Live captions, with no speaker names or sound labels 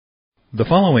The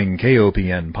following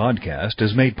KOPN podcast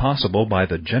is made possible by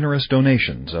the generous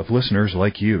donations of listeners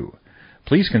like you.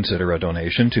 Please consider a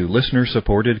donation to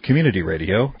listener-supported community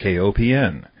radio,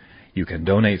 KOPN. You can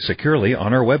donate securely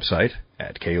on our website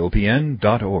at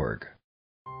kopn.org.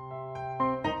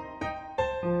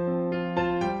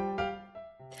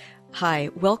 Hi,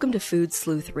 welcome to Food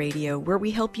Sleuth Radio, where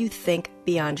we help you think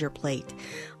beyond your plate.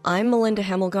 I'm Melinda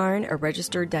Hemmelgarn, a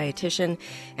registered dietitian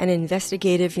and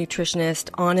investigative nutritionist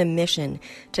on a mission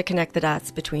to connect the dots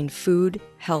between food,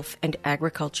 health, and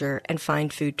agriculture and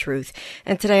find food truth.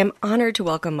 And today I'm honored to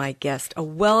welcome my guest, a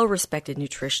well-respected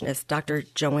nutritionist, Dr.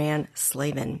 Joanne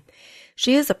Slavin.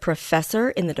 She is a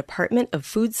professor in the Department of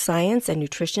Food Science and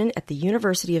Nutrition at the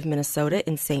University of Minnesota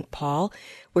in St. Paul,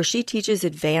 where she teaches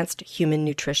advanced human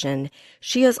nutrition.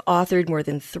 She has authored more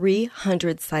than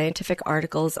 300 scientific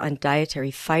articles on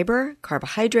dietary fiber,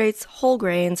 carbohydrates, whole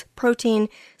grains, protein,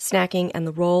 snacking, and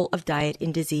the role of diet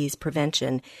in disease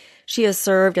prevention. She has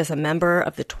served as a member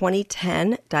of the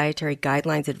 2010 Dietary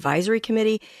Guidelines Advisory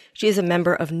Committee. She is a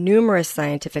member of numerous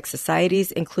scientific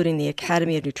societies, including the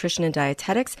Academy of Nutrition and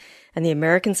Dietetics and the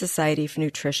American Society for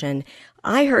Nutrition.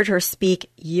 I heard her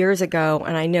speak years ago,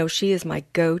 and I know she is my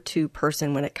go-to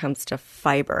person when it comes to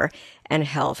fiber and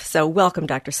health. So welcome,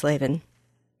 Dr. Slavin.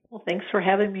 Well, thanks for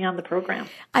having me on the program.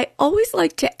 I always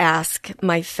like to ask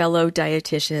my fellow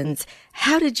dietitians,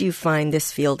 how did you find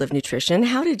this field of nutrition?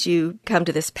 How did you come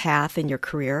to this path in your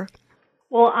career?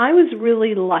 Well, I was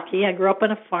really lucky. I grew up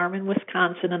on a farm in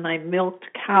Wisconsin, and I milked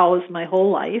cows my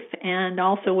whole life and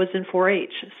also was in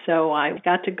 4-H. So I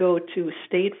got to go to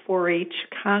State 4-H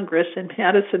Congress in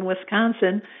Madison,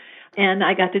 Wisconsin, and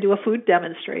I got to do a food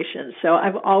demonstration. So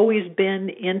I've always been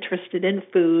interested in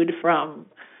food from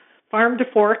farm to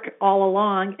fork all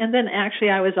along. And then actually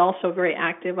I was also very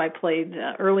active. I played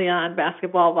early on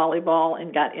basketball, volleyball,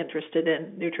 and got interested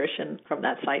in nutrition from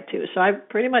that side too. So I've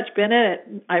pretty much been in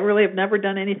it. I really have never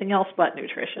done anything else but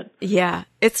nutrition. Yeah,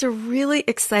 it's a really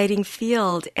exciting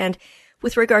field. And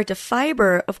with regard to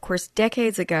fiber, of course,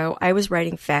 decades ago, I was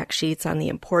writing fact sheets on the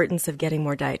importance of getting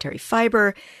more dietary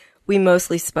fiber. We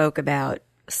mostly spoke about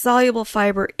soluble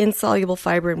fiber, insoluble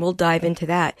fiber, and we'll dive into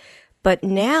that. But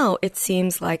now it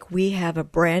seems like we have a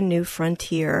brand new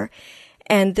frontier,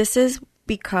 and this is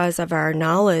because of our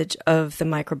knowledge of the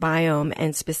microbiome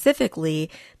and specifically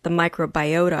the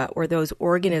microbiota, or those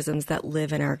organisms that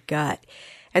live in our gut.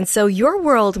 And so your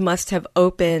world must have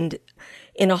opened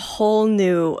in a whole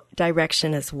new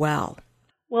direction as well.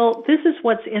 Well, this is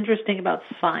what's interesting about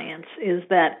science, is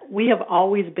that we have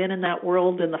always been in that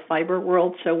world, in the fiber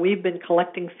world. So we've been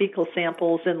collecting fecal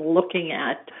samples and looking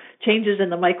at changes in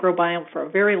the microbiome for a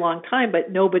very long time,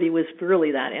 but nobody was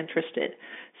really that interested.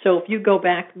 So if you go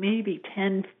back maybe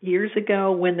 10 years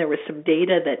ago, when there was some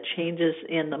data that changes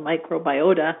in the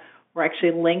microbiota were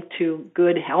actually linked to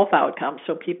good health outcomes,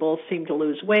 so people seem to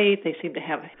lose weight, they seem to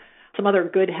have some other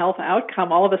good health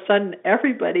outcome, all of a sudden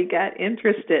everybody got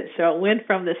interested. So it went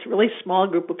from this really small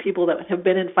group of people that have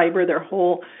been in fiber their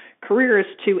whole careers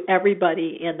to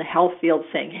everybody in the health field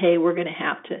saying, hey, we're going to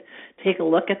have to take a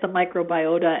look at the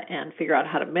microbiota and figure out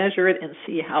how to measure it and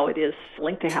see how it is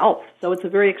linked to health. So it's a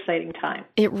very exciting time.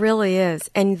 It really is.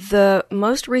 And the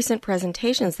most recent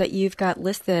presentations that you've got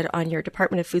listed on your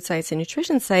Department of Food Science and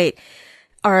Nutrition site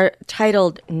are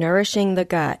titled Nourishing the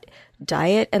Gut,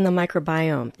 Diet and the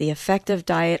Microbiome, the Effect of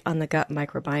Diet on the Gut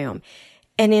Microbiome.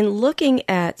 And in looking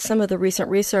at some of the recent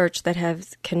research that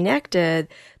has connected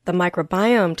the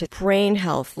microbiome to brain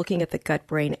health, looking at the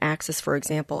gut-brain axis, for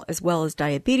example, as well as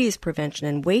diabetes prevention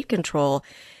and weight control,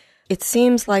 it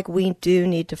seems like we do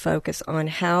need to focus on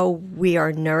how we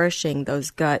are nourishing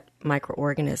those gut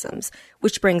microorganisms,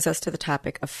 which brings us to the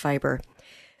topic of fiber.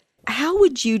 How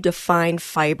would you define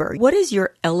fiber? What is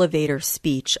your elevator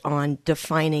speech on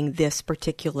defining this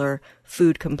particular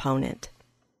food component?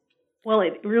 Well,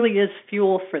 it really is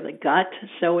fuel for the gut.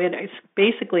 So it is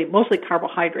basically mostly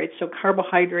carbohydrates. So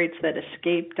carbohydrates that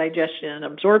escape digestion and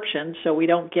absorption, so we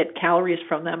don't get calories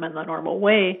from them in the normal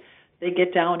way. They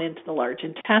get down into the large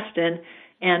intestine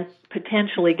and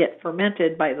potentially get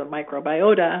fermented by the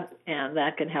microbiota, and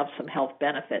that can have some health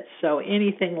benefits. So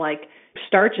anything like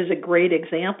starch is a great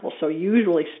example. So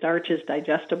usually starch is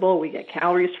digestible. We get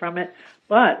calories from it.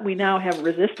 But we now have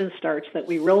resistant starch that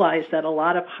we realize that a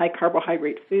lot of high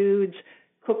carbohydrate foods,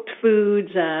 cooked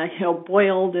foods,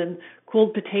 boiled and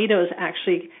cooled potatoes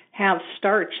actually have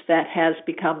starch that has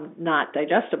become not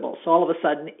digestible. So all of a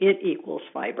sudden it equals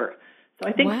fiber. So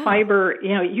I think fiber,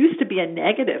 it used to be a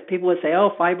negative. People would say,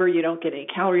 oh, fiber, you don't get any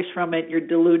calories from it. You're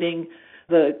diluting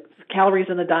the calories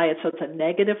in the diet, so it's a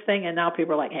negative thing. And now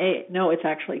people are like, hey, no, it's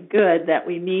actually good that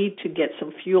we need to get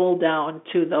some fuel down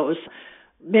to those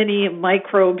many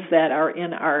microbes that are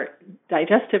in our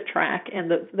digestive tract,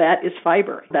 and that is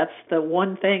fiber. That's the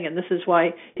one thing, and this is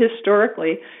why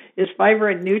historically is fiber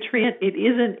a nutrient? It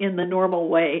isn't in the normal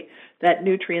way that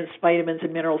nutrients, vitamins,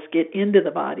 and minerals get into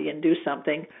the body and do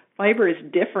something. Fiber is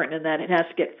different in that it has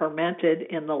to get fermented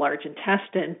in the large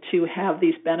intestine to have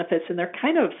these benefits, and they're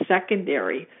kind of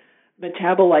secondary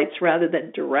metabolites rather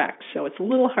than direct. So it's a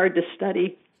little hard to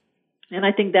study, and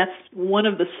I think that's one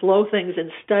of the slow things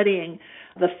in studying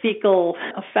the fecal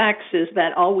effects is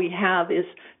that all we have is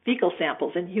fecal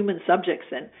samples in human subjects,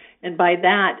 and by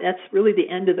that's really the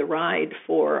end of the ride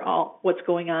for all what's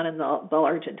going on in the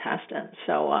large intestine.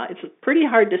 So it's pretty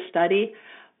hard to study,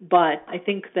 but I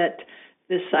think that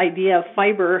this idea of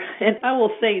fiber, and I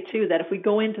will say too that if we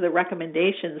go into the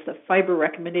recommendations, the fiber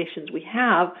recommendations we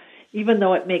have, even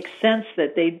though it makes sense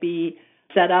that they'd be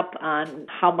set up on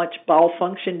how much bowel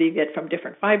function do you get from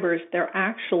different fibers, they're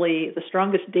actually, the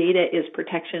strongest data is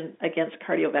protection against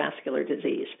cardiovascular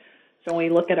disease. So when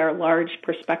we look at our large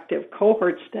prospective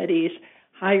cohort studies,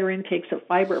 higher intakes of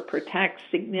fiber protect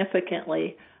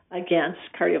significantly against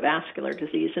cardiovascular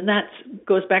disease. And that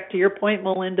goes back to your point,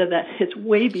 Melinda, that it's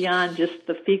way beyond just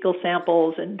the fecal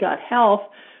samples and gut health.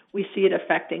 We see it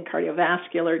affecting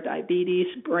cardiovascular, diabetes,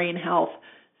 brain health,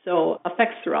 so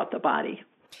effects throughout the body.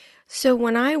 So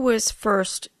when I was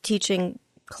first teaching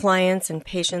clients and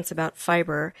patients about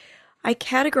fiber, I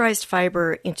categorized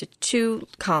fiber into two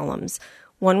columns.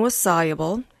 One was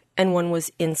soluble and one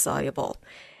was insoluble.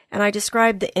 And I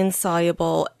described the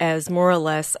insoluble as more or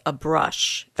less a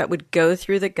brush that would go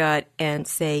through the gut and,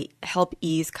 say, help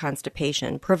ease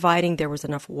constipation, providing there was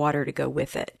enough water to go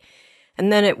with it.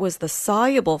 And then it was the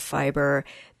soluble fiber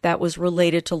that was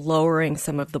related to lowering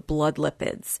some of the blood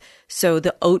lipids. So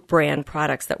the oat bran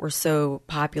products that were so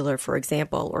popular, for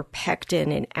example, or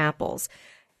pectin in apples.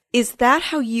 Is that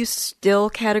how you still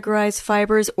categorize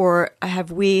fibers, or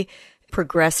have we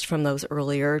progressed from those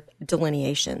earlier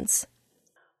delineations?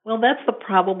 Well, that's the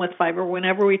problem with fiber.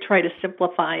 Whenever we try to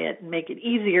simplify it and make it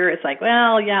easier, it's like,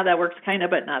 well, yeah, that works kind of,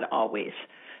 but not always.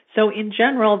 So in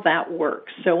general, that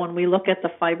works. So when we look at the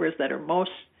fibers that are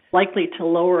most likely to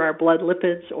lower our blood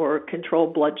lipids or control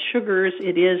blood sugars,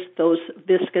 it is those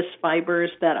viscous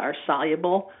fibers that are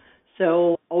soluble.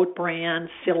 So oat bran,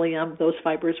 psyllium, those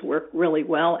fibers work really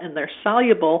well, and they're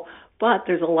soluble, but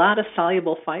there's a lot of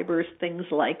soluble fibers, things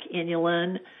like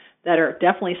inulin, that are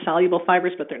definitely soluble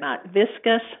fibers, but they're not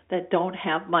viscous, that don't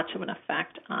have much of an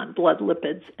effect on blood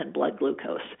lipids and blood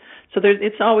glucose. So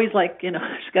it's always like, there's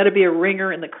got to be a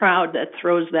ringer in the crowd that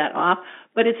throws that off,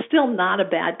 but it's still not a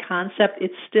bad concept.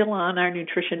 It's still on our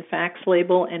nutrition facts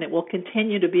label, and it will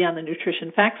continue to be on the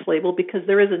nutrition facts label because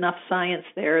there is enough science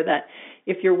there that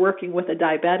if you're working with a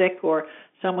diabetic or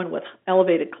someone with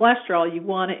elevated cholesterol, you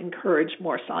want to encourage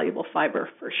more soluble fiber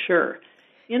for sure.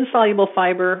 Insoluble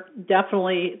fiber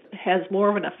definitely has more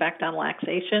of an effect on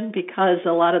laxation because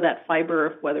a lot of that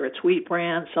fiber, whether it's wheat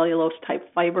bran,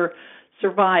 cellulose-type fiber,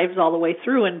 survives all the way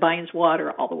through and binds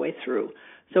water all the way through.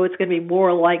 So it's going to be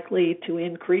more likely to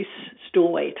increase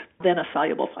stool weight than a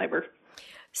soluble fiber.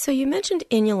 So you mentioned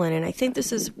inulin, and I think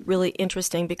this is really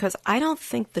interesting because I don't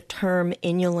think the term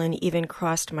inulin even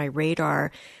crossed my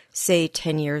radar, say,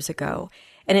 10 years ago.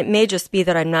 And it may just be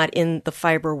that I'm not in the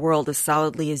fiber world as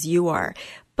solidly as you are.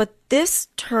 But this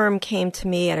term came to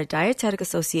me at a Dietetic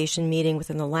Association meeting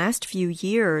within the last few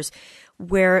years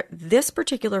where this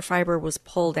particular fiber was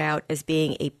pulled out as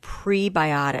being a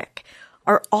prebiotic.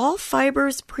 Are all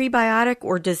fibers prebiotic,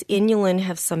 or does inulin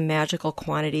have some magical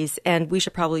quantities? And we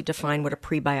should probably define what a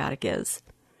prebiotic is.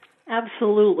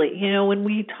 Absolutely. When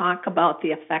we talk about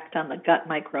the effect on the gut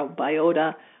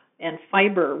microbiota and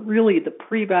fiber, really the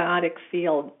prebiotic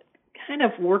field kind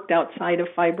of worked outside of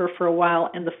fiber for a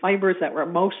while, and the fibers that were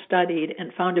most studied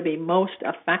and found to be most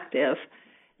effective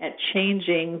at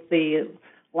changing the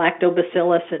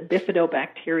lactobacillus and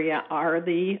bifidobacteria are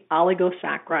the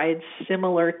oligosaccharides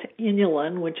similar to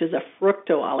inulin, which is a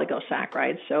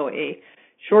fructooligosaccharide, so a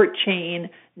short-chain,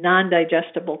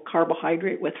 non-digestible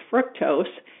carbohydrate with fructose,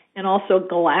 and also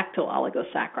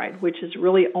galacto-oligosaccharide, which is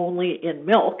really only in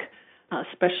milk.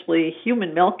 Especially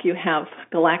human milk, you have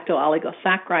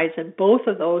galacto-oligosaccharides, and both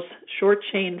of those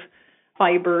short-chain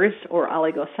fibers or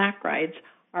oligosaccharides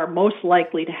are most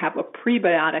likely to have a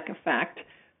prebiotic effect,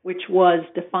 which was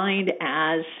defined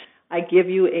as I give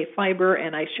you a fiber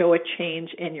and I show a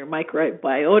change in your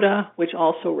microbiota, which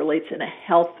also relates in a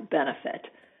health benefit.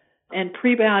 And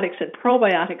prebiotics and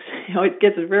probiotics, it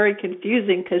gets very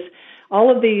confusing because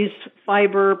all of these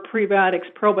fiber,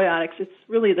 prebiotics, probiotics, it's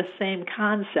really the same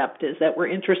concept, is that we're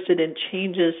interested in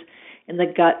changes in the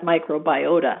gut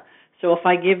microbiota. So if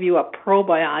I give you a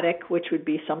probiotic, which would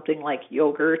be something like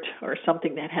yogurt or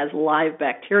something that has live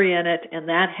bacteria in it, and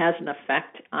that has an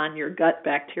effect on your gut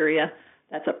bacteria,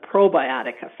 that's a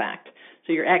probiotic effect.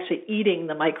 So you're actually eating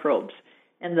the microbes.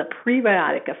 And the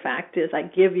prebiotic effect is I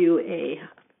give you a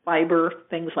fiber,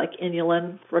 things like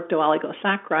inulin,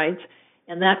 fructooligosaccharides,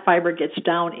 and that fiber gets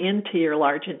down into your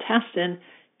large intestine,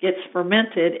 gets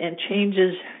fermented, and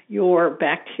changes your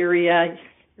bacteria,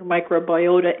 your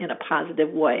microbiota in a positive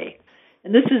way.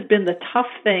 And this has been the tough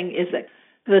thing, is that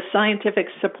the scientific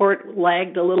support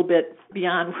lagged a little bit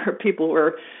beyond where people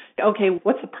were, okay,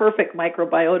 what's the perfect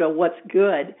microbiota? What's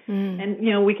good?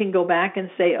 And, we can go back and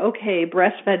say, okay,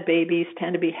 breastfed babies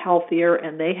tend to be healthier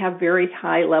and they have very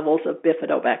high levels of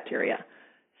bifidobacteria.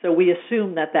 So we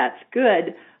assume that that's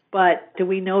good, but do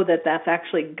we know that that's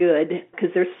actually good? Because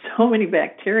there's so many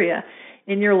bacteria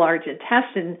in your large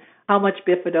intestine, how much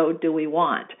bifido do we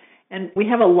want? And we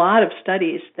have a lot of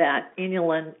studies that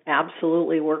inulin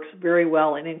absolutely works very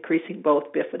well in increasing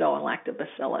both bifido and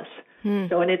lactobacillus.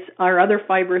 So, and it's our other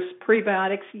fibers,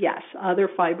 prebiotics, yes, other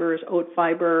fibers, oat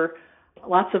fiber,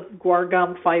 lots of guar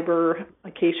gum fiber,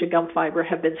 acacia gum fiber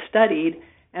have been studied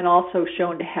and also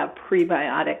shown to have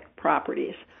prebiotic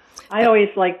properties. I always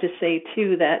like to say,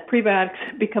 too, that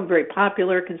prebiotics become very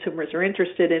popular. Consumers are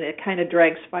interested in it. It kind of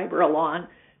drags fiber along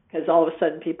because all of a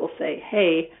sudden people say,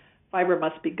 hey, fiber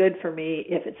must be good for me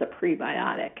if it's a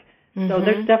prebiotic. So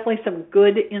there's definitely some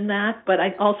good in that, but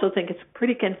I also think it's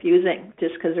pretty confusing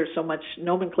just because there's so much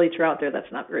nomenclature out there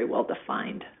that's not very well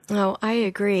defined. Oh, I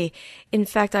agree. In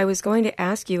fact, I was going to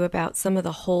ask you about some of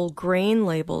the whole grain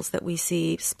labels that we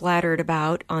see splattered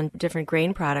about on different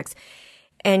grain products.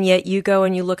 And yet you go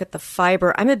and you look at the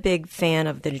fiber. I'm a big fan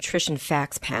of the Nutrition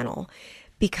Facts panel,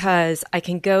 because I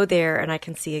can go there and I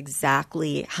can see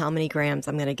exactly how many grams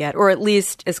I'm going to get, or at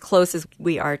least as close as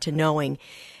we are to knowing.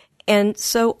 And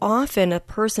so often a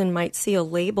person might see a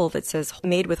label that says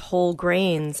made with whole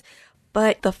grains,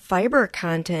 but the fiber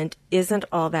content isn't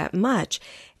all that much.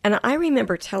 And I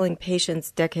remember telling patients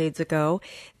decades ago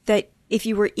that if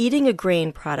you were eating a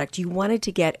grain product, you wanted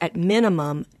to get at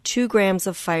minimum 2 grams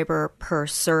of fiber per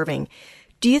serving.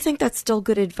 Do you think that's still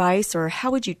good advice, or how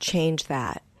would you change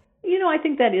that? I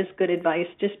think that is good advice,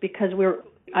 just because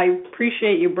I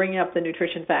appreciate you bringing up the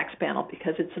Nutrition Facts panel,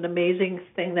 because it's an amazing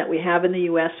thing that we have in the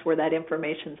U.S. where that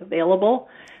information is available.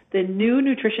 The new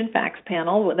Nutrition Facts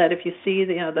panel, that if you see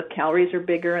the calories are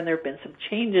bigger and there have been some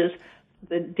changes,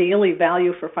 the daily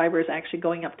value for fiber is actually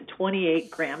going up to 28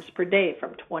 grams per day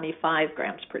from 25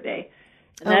 grams per day.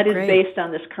 And that is based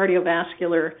on this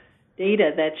cardiovascular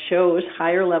data that shows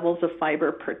higher levels of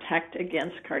fiber protect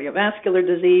against cardiovascular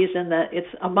disease, and that it's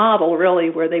a model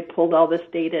really where they pulled all this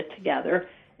data together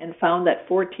and found that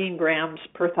 14 grams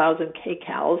per 1,000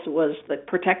 kcals was the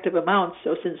protective amount.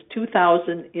 So since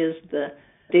 2,000 is the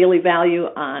daily value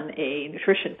on a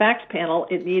Nutrition Facts panel,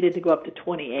 it needed to go up to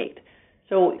 28.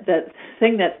 So the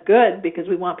thing that's good, because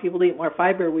we want people to eat more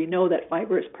fiber, we know that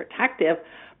fiber is protective,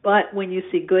 but when you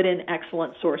see good and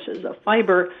excellent sources of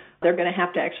fiber, they're going to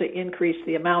have to actually increase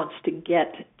the amounts to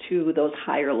get to those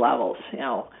higher levels.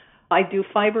 I do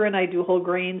fiber and I do whole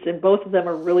grains, and both of them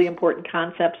are really important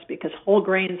concepts because whole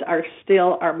grains are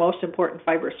still our most important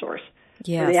fiber source.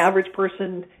 Yes. For the average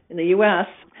person in the U.S.,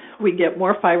 we get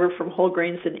more fiber from whole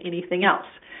grains than anything else.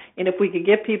 And if we could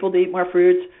get people to eat more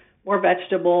fruits, more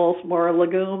vegetables, more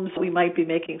legumes, we might be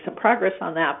making some progress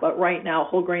on that. But right now,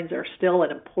 whole grains are still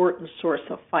an important source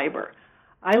of fiber.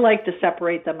 I like to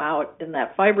separate them out in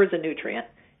that fiber is a nutrient.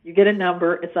 You get a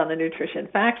number, it's on the Nutrition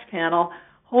Facts panel.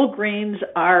 Whole grains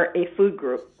are a food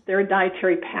group. They're a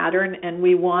dietary pattern, and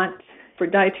we want, for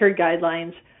dietary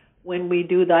guidelines, when we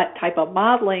do that type of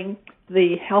modeling,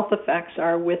 the health effects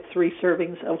are with 3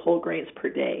 servings of whole grains per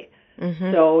day.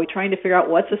 So we're trying to figure out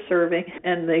what's a serving,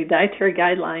 and the dietary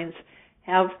guidelines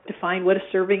have defined what a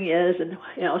serving is. And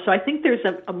so I think there's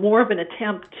a more of an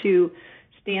attempt to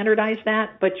standardize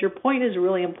that, but your point is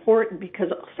really important because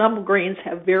some grains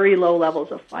have very low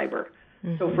levels of fiber.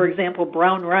 So, for example,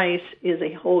 brown rice is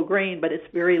a whole grain, but it's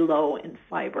very low in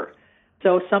fiber.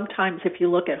 So sometimes if you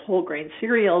look at whole grain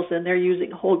cereals and they're using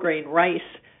whole grain rice,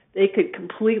 they could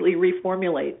completely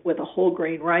reformulate with a whole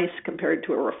grain rice compared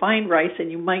to a refined rice, and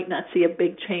you might not see a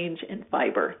big change in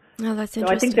fiber. Oh, that's interesting.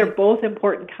 So I think they're both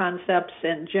important concepts,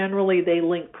 and generally they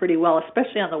link pretty well,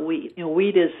 especially on the wheat.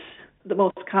 Wheat is the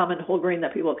most common whole grain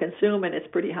that people consume, and it's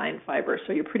pretty high in fiber,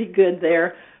 so you're pretty good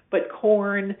there. But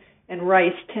corn and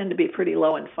rice tend to be pretty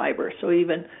low in fiber, so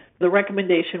even the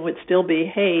recommendation would still be,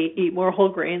 hey, eat more whole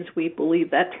grains. We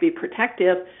believe that to be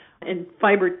protective, and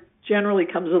fiber generally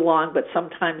comes along, but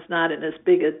sometimes not in as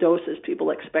big a dose as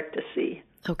people expect to see.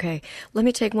 Okay, let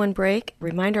me take one break.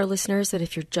 Remind our listeners that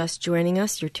if you're just joining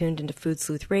us, you're tuned into Food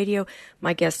Sleuth Radio.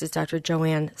 My guest is Dr.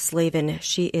 Joanne Slavin.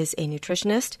 She is a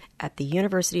nutritionist at the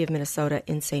University of Minnesota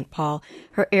in St. Paul.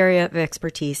 Her area of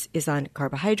expertise is on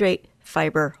carbohydrate,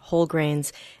 fiber, whole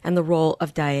grains, and the role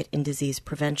of diet in disease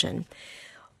prevention.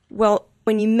 Well,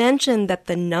 when you mentioned that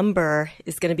the number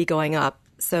is going to be going up,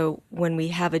 so when we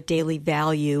have a daily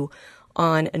value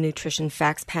on a nutrition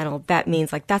facts panel, that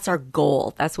means like that's our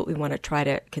goal. That's what we want to try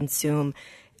to consume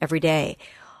every day.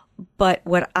 But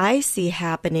what I see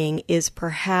happening is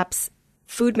perhaps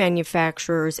food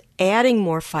manufacturers adding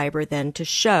more fiber then to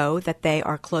show that they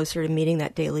are closer to meeting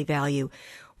that daily value.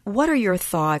 What are your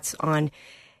thoughts on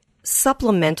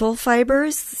supplemental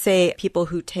fibers, say people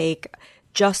who take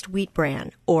just wheat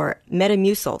bran or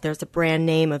Metamucil? There's a brand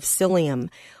name of psyllium.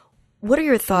 What are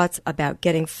your thoughts about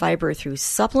getting fiber through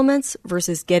supplements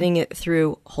versus getting it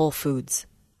through whole foods?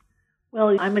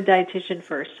 Well, I'm a dietitian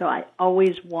first, so I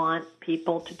always want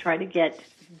people to try to get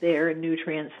their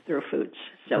nutrients through foods.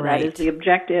 So Right. That is the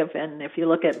objective. And if you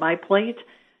look at my plate,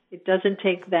 it doesn't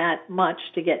take that much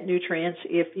to get nutrients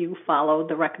if you follow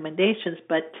the recommendations.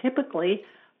 But typically,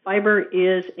 fiber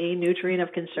is a nutrient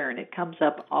of concern. It comes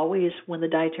up always when the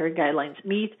dietary guidelines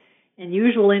meet, and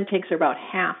usual intakes are about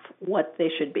half what they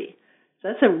should be. So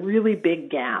that's a really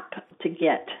big gap to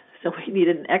get. So we need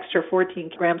an extra 14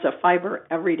 grams of fiber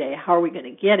every day. How are we going to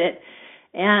get it?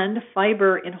 And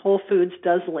fiber in whole foods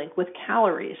does link with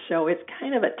calories. So it's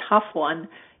kind of a tough one.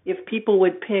 If people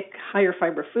would pick higher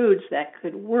fiber foods, that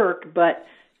could work. But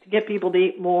to get people to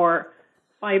eat more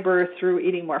fiber through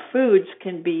eating more foods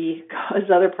can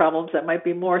cause other problems that might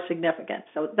be more significant.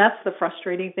 So that's the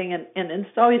frustrating thing. And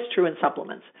it's always true in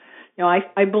supplements. You know,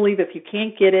 I believe if you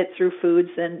can't get it through foods,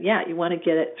 then yeah, you want to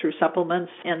get it through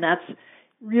supplements, and that's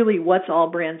really what's All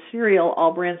Bran cereal.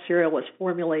 All Bran cereal was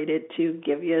formulated to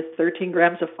give you 13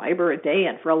 grams of fiber a day,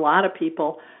 and for a lot of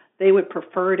people, they would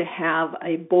prefer to have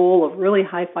a bowl of really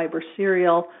high fiber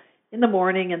cereal in the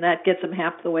morning, and that gets them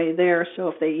half the way there. So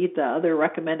if they eat the other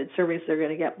recommended servings, they're going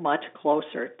to get much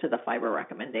closer to the fiber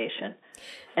recommendation.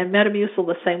 And Metamucil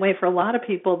the same way. For a lot of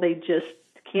people, they just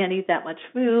can't eat that much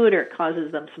food, or it causes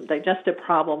them some digestive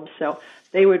problems, so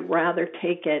they would rather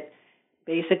take it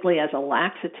basically as a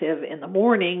laxative in the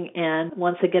morning, and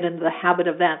once they get into the habit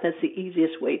of that, that's the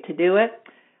easiest way to do it.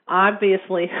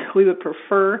 Obviously, we would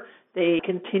prefer they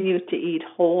continue to eat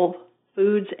whole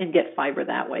foods and get fiber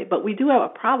that way, but we do have a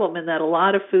problem in that a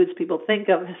lot of foods people think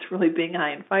of as really being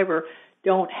high in fiber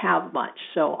don't have much.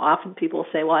 So often people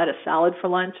say, well, I had a salad for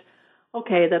lunch.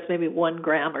 Okay, that's maybe 1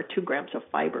 gram or 2 grams of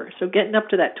fiber. So getting up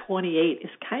to that 28 is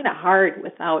kind of hard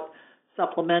without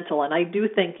supplemental. And I do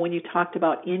think when you talked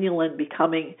about inulin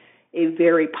becoming a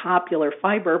very popular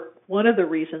fiber, one of the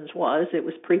reasons was it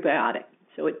was prebiotic.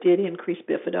 So it did increase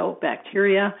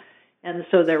bifidobacteria, and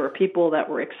so there were people that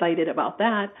were excited about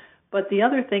that. But the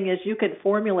other thing is you can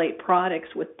formulate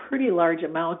products with pretty large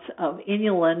amounts of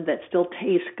inulin that still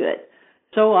taste good.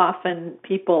 So often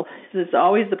this is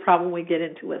always the problem we get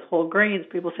into with whole grains.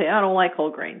 People say, I don't like whole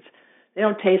grains. They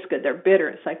don't taste good. They're bitter.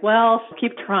 It's like, well,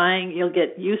 keep trying. You'll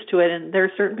get used to it. And there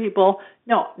are certain people,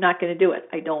 no, not going to do it.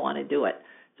 I don't want to do it.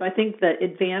 So I think the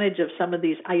advantage of some of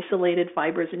these isolated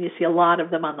fibers, and you see a lot of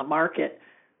them on the market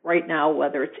right now,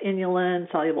 whether it's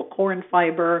inulin, soluble corn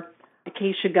fiber,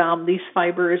 acacia gum, these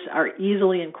fibers are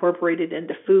easily incorporated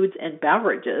into foods and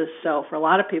beverages. So for a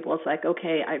lot of people, it's like,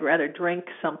 okay, I'd rather drink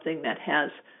something that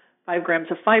has 5 grams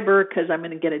of fiber because I'm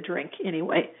going to get a drink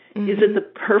anyway. Mm-hmm. Is it the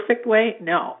perfect way?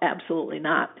 No, absolutely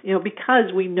not. You know,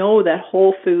 because we know that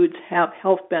whole foods have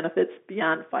health benefits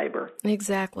beyond fiber.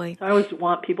 Exactly. So I always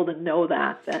want people to know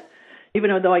that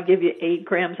even though I give you 8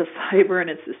 grams of fiber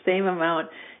and it's the same amount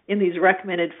in these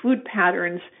recommended food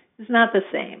patterns, it's not the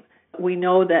same. We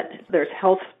know that there's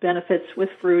health benefits with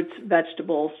fruits,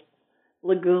 vegetables,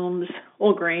 legumes,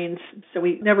 whole grains, so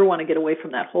we never want to get away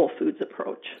from that whole foods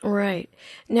approach. Right.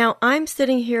 Now, I'm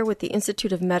sitting here with the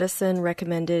Institute of Medicine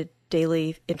recommended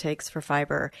daily intakes for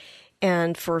fiber.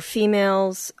 And for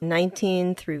females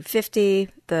 19 through 50,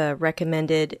 the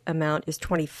recommended amount is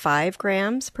 25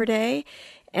 grams per day.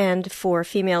 And for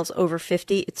females over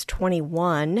 50, it's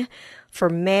 21. For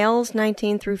males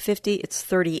 19 through 50, it's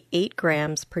 38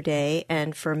 grams per day.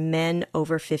 And for men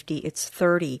over 50, it's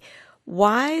 30.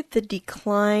 Why the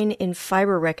decline in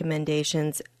fiber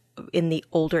recommendations in the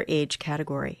older age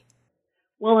category?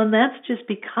 Well, and that's just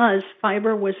because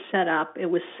fiber was set up. It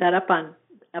was set up on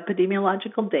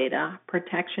epidemiological data,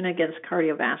 protection against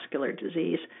cardiovascular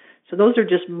disease. So those are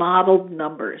just modeled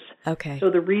numbers. Okay. So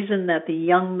the reason that the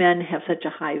young men have such a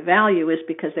high value is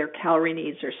because their calorie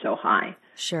needs are so high.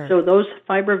 Sure. So those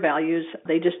fiber values,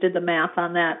 they just did the math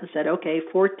on that and said, okay,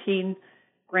 14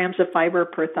 grams of fiber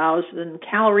per 1,000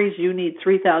 calories, you need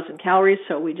 3,000 calories,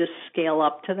 so we just scale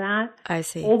up to that. I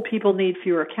see. Old people need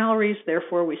fewer calories,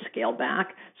 therefore we scale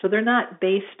back. So they're not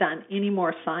based on any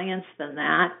more science than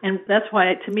that. And that's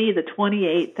why, to me, the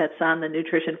 28 that's on the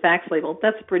nutrition facts label,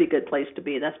 that's a pretty good place to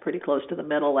be. That's pretty close to the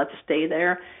middle. Let's stay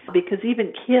there. Because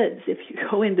even kids, if you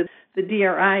go into the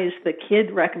DRIs, the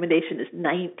kid recommendation is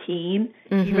 19,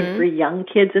 even for young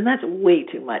kids, and that's way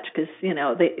too much because,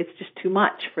 it's just too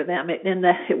much for them.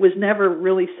 It was never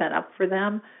really set up for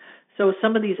them. So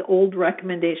some of these old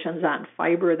recommendations on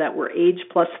fiber that were age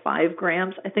plus 5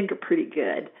 grams, I think are pretty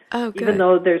good. Oh, good. Even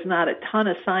though there's not a ton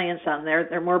of science on there,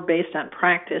 they're more based on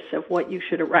practice of what you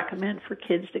should recommend for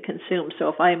kids to consume. So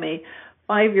if I'm a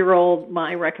 5-year-old,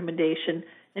 my recommendation,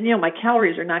 and my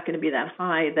calories are not going to be that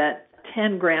high, that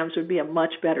 10 grams would be a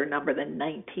much better number than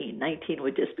 19. 19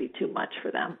 would just be too much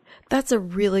for them. That's a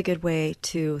really good way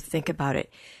to think about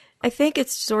it. I think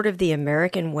it's sort of the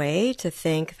American way to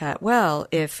think that, well,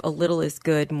 if a little is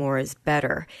good, more is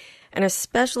better. And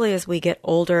especially as we get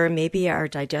older, maybe our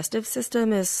digestive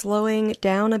system is slowing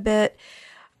down a bit.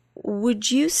 Would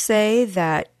you say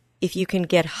that if you can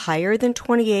get higher than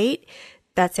 28,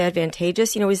 that's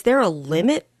advantageous? Is there a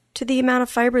limit to the amount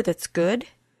of fiber that's good?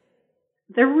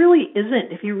 There really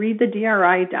isn't. If you read the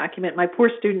DRI document, my poor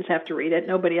students have to read it.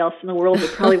 Nobody else in the world would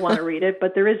probably want to read it,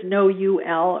 but there is no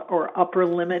UL or upper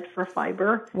limit for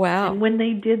fiber. Wow. And when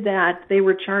they did that, they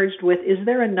were charged with, is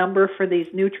there a number for these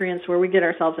nutrients where we get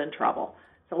ourselves in trouble?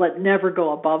 So let's never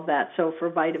go above that. So for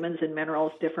vitamins and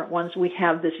minerals, different ones, we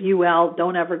have this UL,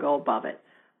 don't ever go above it.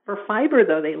 For fiber,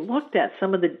 though, they looked at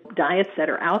some of the diets that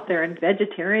are out there, and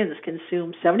vegetarians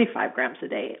consume 75 grams a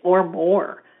day or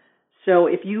more. So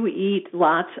if you eat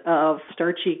lots of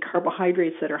starchy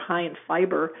carbohydrates that are high in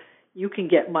fiber, you can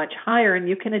get much higher and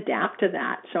you can adapt to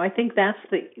that. So I think that's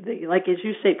the like as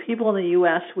you say, people in the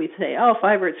U.S., we say, oh,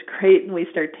 fiber, it's great, and we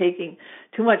start taking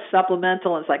too much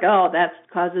supplemental, and it's like, oh, that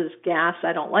causes gas,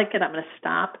 I don't like it, I'm going to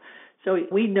stop. So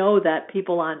we know that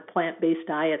people on plant-based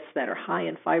diets that are high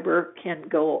in fiber can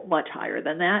go much higher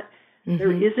than that.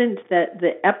 There isn't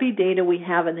the epi data we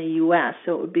have in the U.S.,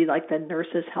 so it would be like the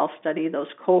Nurses Health Study, those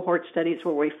cohort studies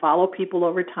where we follow people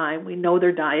over time, we know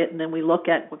their diet, and then we look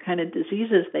at what kind of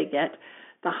diseases they get.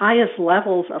 The highest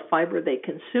levels of fiber they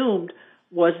consumed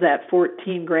was that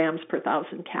 14 grams per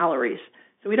 1,000 calories.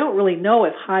 So we don't really know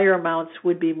if higher amounts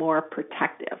would be more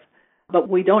protective. But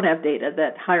we don't have data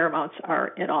that higher amounts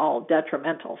are at all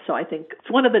detrimental. So I think it's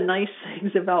one of the nice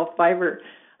things about fiber.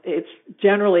 It's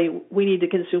generally, we need to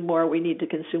consume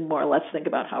more, let's think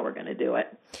about how we're going to do it.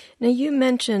 Now, you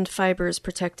mentioned fiber's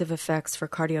protective effects for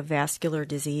cardiovascular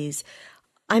disease.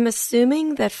 I'm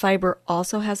assuming that fiber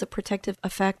also has a protective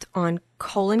effect on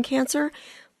colon cancer,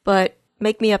 but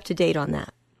make me up to date on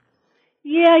that.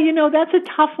 Yeah, that's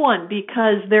a tough one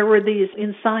because there were these,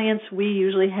 in science, we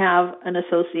usually have an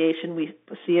association, we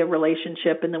see a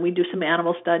relationship, and then we do some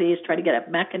animal studies, try to get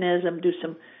a mechanism, do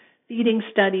some feeding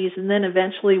studies, and then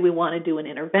eventually we want to do an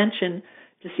intervention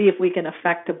to see if we can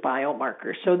affect a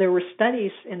biomarker. So there were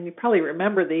studies, and you probably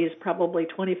remember these probably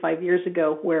 25 years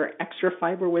ago, where extra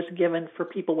fiber was given for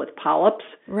people with polyps.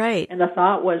 Right. And the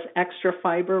thought was extra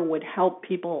fiber would help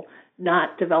people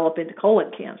not develop into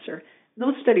colon cancer.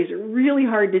 Those studies are really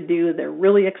hard to do. They're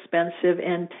really expensive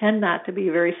and tend not to be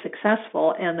very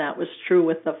successful, and that was true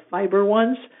with the fiber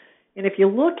ones. And if you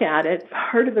look at it,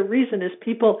 part of the reason is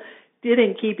people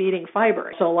didn't keep eating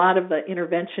fiber. So a lot of the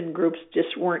intervention groups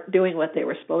just weren't doing what they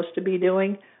were supposed to be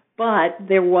doing, but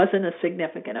there wasn't a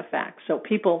significant effect. So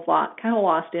people kind of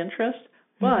lost interest.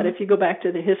 But if you go back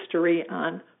to the history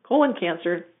on colon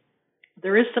cancer,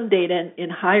 there is some data in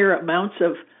higher amounts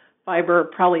of fiber,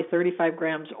 probably 35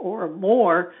 grams or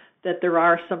more, that there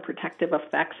are some protective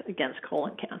effects against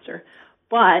colon cancer.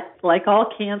 But like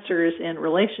all cancers and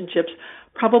relationships,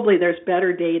 probably there's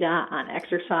better data on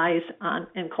exercise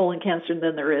and colon cancer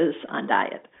than there is on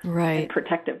diet and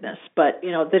protectiveness. But,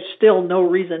 there's still no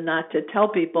reason not to tell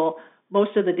people.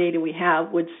 Most of the data we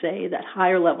have would say that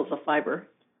higher levels of fiber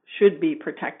should be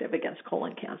protective against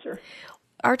colon cancer.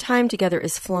 Our time together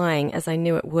is flying, as I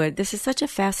knew it would. This is such a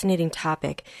fascinating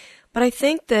topic. But I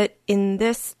think that in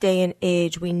this day and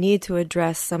age, we need to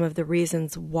address some of the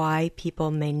reasons why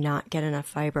people may not get enough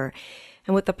fiber.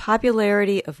 And with the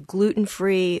popularity of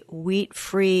gluten-free,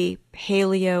 wheat-free,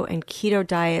 paleo, and keto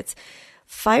diets,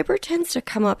 fiber tends to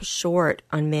come up short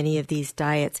on many of these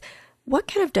diets. What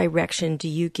kind of direction do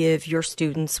you give your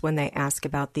students when they ask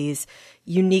about these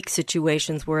unique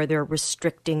situations where they're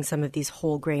restricting some of these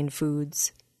whole grain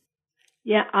foods?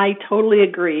 Yeah, I totally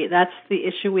agree. That's the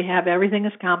issue we have. Everything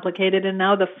is complicated. And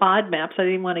now the FODMAPs, I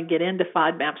didn't want to get into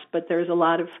FODMAPs, but there's a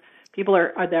lot of people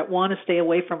that want to stay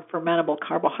away from fermentable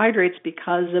carbohydrates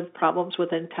because of problems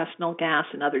with intestinal gas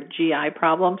and other GI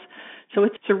problems. So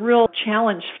it's a real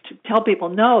challenge to tell people,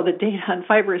 no, the data on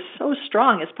fiber is so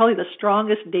strong. It's probably the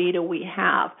strongest data we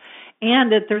have.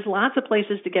 And that there's lots of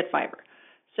places to get fiber.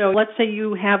 So let's say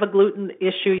you have a gluten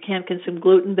issue, you can't consume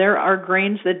gluten. There are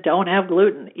grains that don't have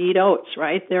gluten. Eat oats,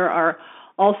 right? There are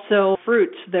also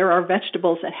fruits. There are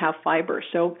vegetables that have fiber.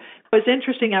 So it was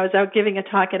interesting. I was out giving a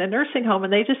talk at a nursing home,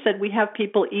 and they just said we have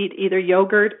people eat either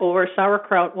yogurt or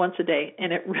sauerkraut once a day,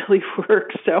 and it really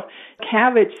works. So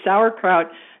cabbage,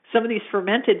 sauerkraut, some of these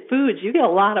fermented foods, you get a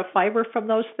lot of fiber from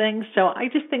those things. So I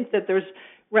just think that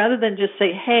rather than just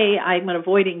say, hey, I'm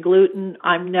avoiding gluten,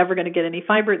 I'm never going to get any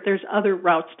fiber, there's other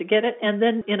routes to get it. And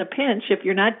then in a pinch, if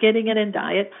you're not getting it in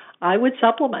diet, I would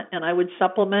supplement. And I would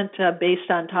supplement based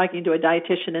on talking to a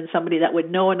dietitian and somebody that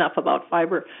would know enough about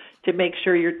fiber to make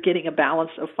sure you're getting a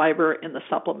balance of fiber in the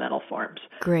supplemental forms.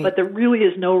 Great. But there really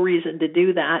is no reason to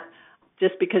do that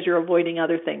just because you're avoiding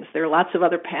other things. There are lots of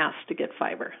other paths to get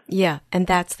fiber. Yeah, and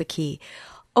that's the key.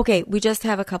 Okay, we just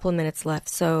have a couple of minutes left.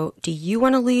 So do you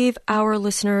want to leave our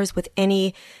listeners with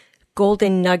any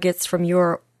golden nuggets from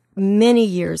your many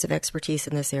years of expertise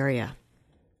in this area?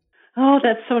 Oh,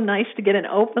 that's so nice to get an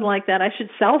open like that. I should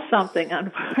sell something.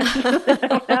 Unfortunately, I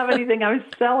don't have anything I'm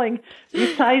selling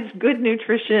besides good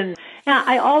nutrition. Now,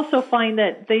 I also find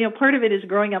that part of it is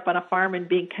growing up on a farm and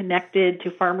being connected to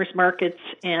farmers markets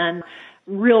and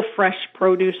real fresh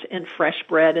produce and fresh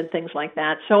bread and things like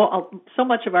that. So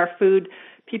much of our food,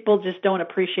 people just don't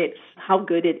appreciate how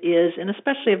good it is, and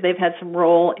especially if they've had some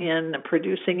role in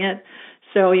producing it.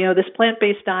 So, this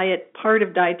plant-based diet, part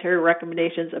of dietary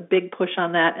recommendations, a big push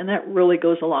on that, and that really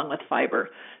goes along with fiber.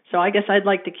 So I guess I'd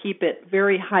like to keep it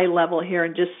very high level here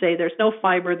and just say there's no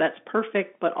fiber that's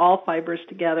perfect, but all fibers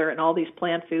together and all these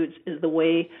plant foods is the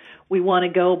way we want to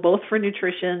go, both for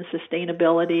nutrition,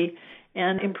 sustainability,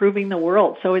 and improving the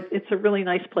world. So it's a really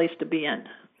nice place to be in,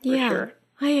 for sure.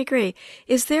 I agree.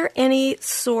 Is there any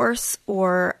source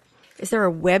or is there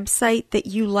a website that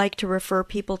you like to refer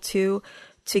people to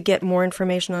get more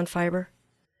information on fiber?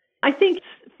 I think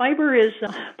fiber is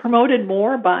promoted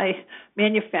more by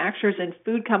manufacturers and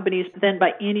food companies than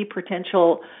by any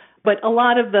potential, but a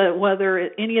lot of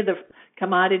whether any of the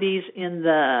commodities in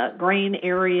the grain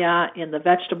area, in the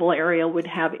vegetable area would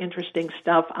have interesting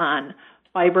stuff on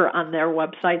fiber on their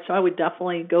website. So I would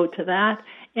definitely go to that.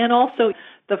 And also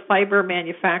the fiber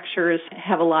manufacturers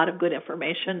have a lot of good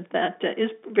information that is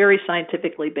very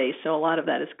scientifically based. So a lot of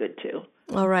that is good too.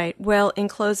 All right. Well, in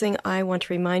closing, I want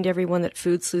to remind everyone that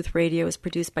Food Sleuth Radio is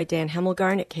produced by Dan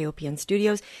Hemmelgarn at KOPN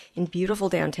Studios in beautiful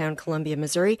downtown Columbia,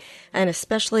 Missouri. And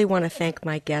especially want to thank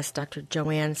my guest, Dr.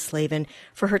 Joanne Slavin,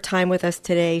 for her time with us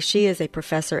today. She is a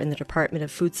professor in the Department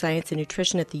of Food Science and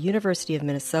Nutrition at the University of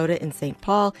Minnesota in St.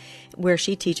 Paul, where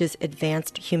she teaches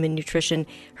advanced human nutrition,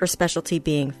 her specialty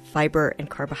being fiber and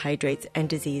carbohydrates and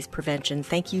disease prevention.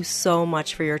 Thank you so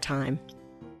much for your time.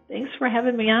 Thanks for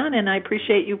having me on, and I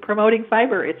appreciate you promoting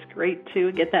fiber. It's great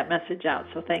to get that message out,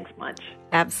 so thanks much.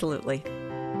 Absolutely.